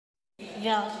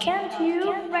Welcome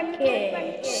to Freck.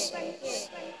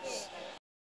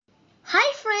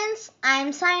 Hi friends, I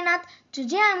am Sainath.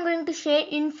 Today I am going to share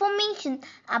information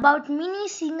about mini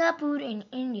Singapore in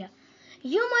India.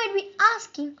 You might be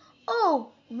asking,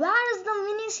 oh, where is the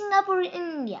mini Singapore in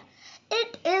India?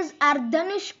 It is our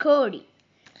Dhanushkodi.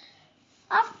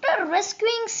 After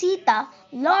rescuing Sita,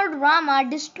 Lord Rama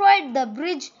destroyed the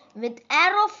bridge with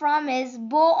arrow from his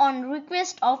bow on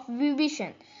request of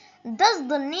Vibhishan. Thus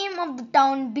the name of the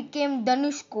town became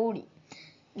Dhanushkodi.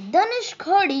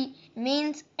 Dhanushkodi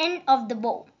means end of the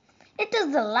bow. It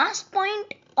is the last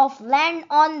point of land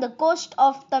on the coast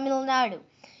of Tamil Nadu.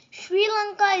 Sri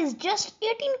Lanka is just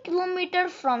 18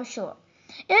 kilometers from shore.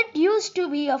 It used to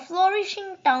be a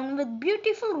flourishing town with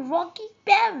beautiful rocky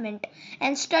pavement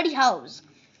and study house.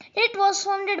 It was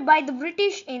founded by the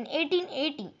British in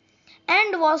 1880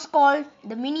 and was called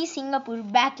the mini Singapore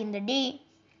back in the day.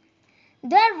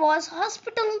 There was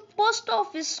hospital, post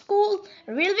office, school,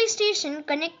 railway station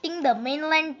connecting the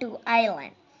mainland to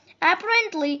island.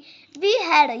 Apparently, we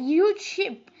had a huge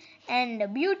ship and a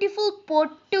beautiful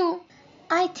port too.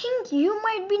 I think you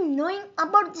might be knowing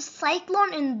about the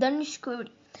cyclone in Dhanushkodi.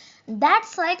 That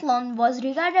cyclone was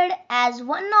regarded as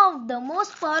one of the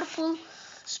most powerful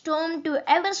storms to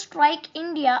ever strike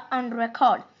India on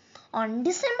record. On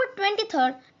December 23,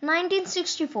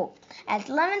 1964, at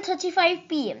 11:35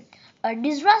 p.m., a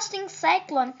devastating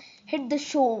cyclone hit the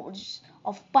shores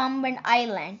of Pamban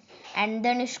Island and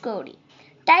Dhanushkodi.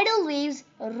 Tidal waves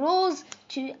rose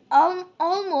to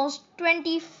almost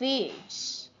 20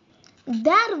 feet.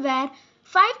 There were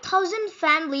 5,000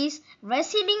 families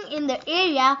residing in the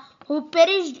area who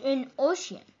perished in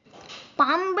ocean.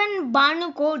 Pamban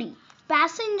Banukodi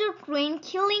passenger train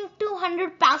killing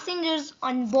 200 passengers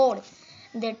on board.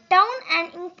 The town,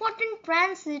 an important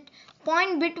transit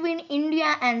point between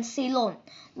India and Ceylon,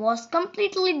 was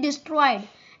completely destroyed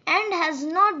and has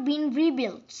not been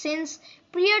rebuilt since.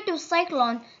 Prior to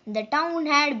cyclone, the town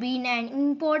had been an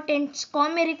important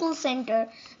commercial center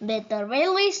with a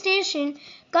railway station,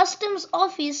 customs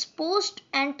office, post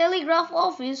and telegraph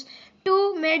office,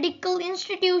 two medical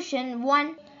institutions,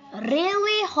 one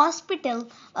railway hospital,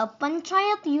 a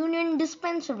panchayat union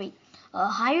dispensary, a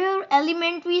higher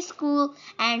elementary school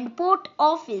and port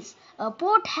office. A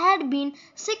port had been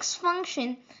six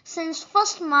function since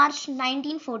 1st March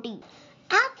 1940.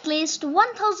 At least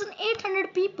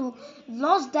 1,800 people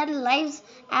lost their lives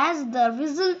as the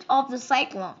result of the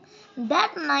cyclone.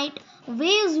 That night,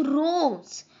 waves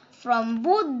rose from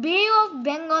both Bay of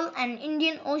Bengal and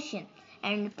Indian Ocean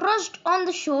and crushed on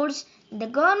the shores. The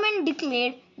government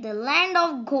declared the land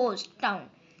of ghost town.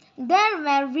 There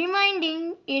were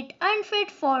reminding it unfit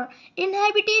for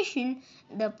inhabitation.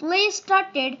 The place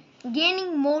started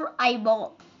gaining more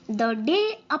eyeball. The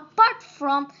day, apart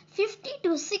from 50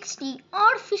 to 60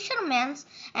 odd fishermen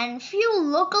and few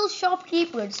local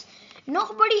shopkeepers,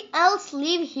 nobody else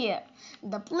live here.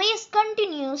 The place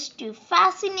continues to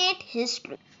fascinate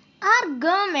history. Our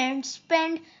government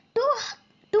spent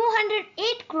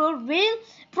 208 crore rail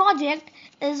project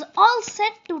is all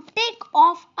set to take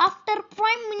off after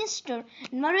Prime Minister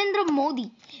Narendra Modi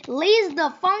lays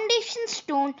the foundation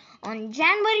stone on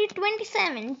January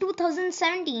 27,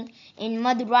 2017 in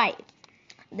Madurai.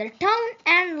 The town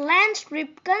and land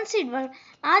strip considered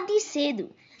Adi Sedu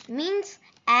means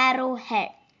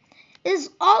arrowhead is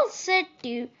all set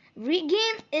to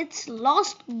regain its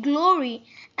lost glory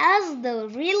as the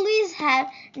railways have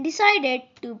decided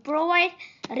to provide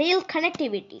rail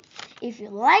connectivity. If you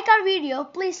like our video,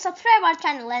 please subscribe our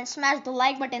channel and smash the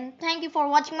like button. Thank you for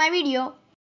watching my video.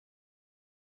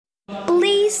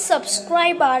 Please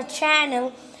subscribe our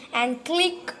channel and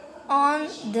click on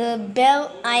the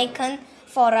bell icon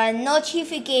for our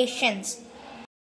notifications.